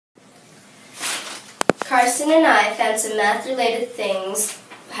Carson and I found some math-related things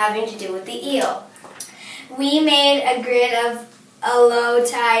having to do with the eel. We made a grid of a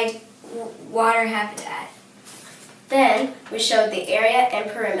low-tide water habitat. Then we showed the area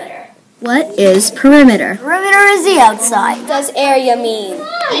and perimeter. What is perimeter? Perimeter is the outside. What does area mean?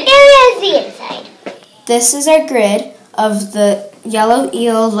 Area is the inside. This is our grid of the yellow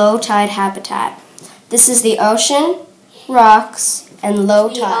eel low-tide habitat. This is the ocean, rocks, and low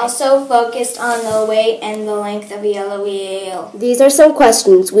tide. We also focused on the weight and the length of a yellow eel. These are some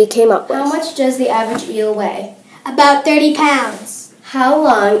questions we came up with. How much does the average eel weigh? About 30 pounds. How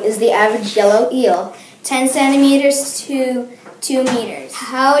long is the average yellow eel? 10 centimeters to 2 meters.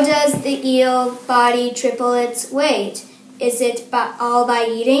 How does the eel body triple its weight? Is it all by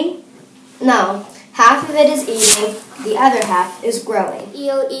eating? No. Half of it is eating, the other half is growing.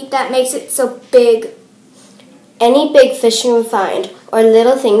 Eel eat that makes it so big. Any big fish you find, or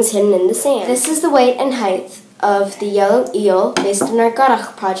little things hidden in the sand. This is the weight and height of the yellow eel based on our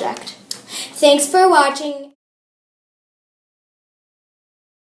Garach project. Thanks for watching.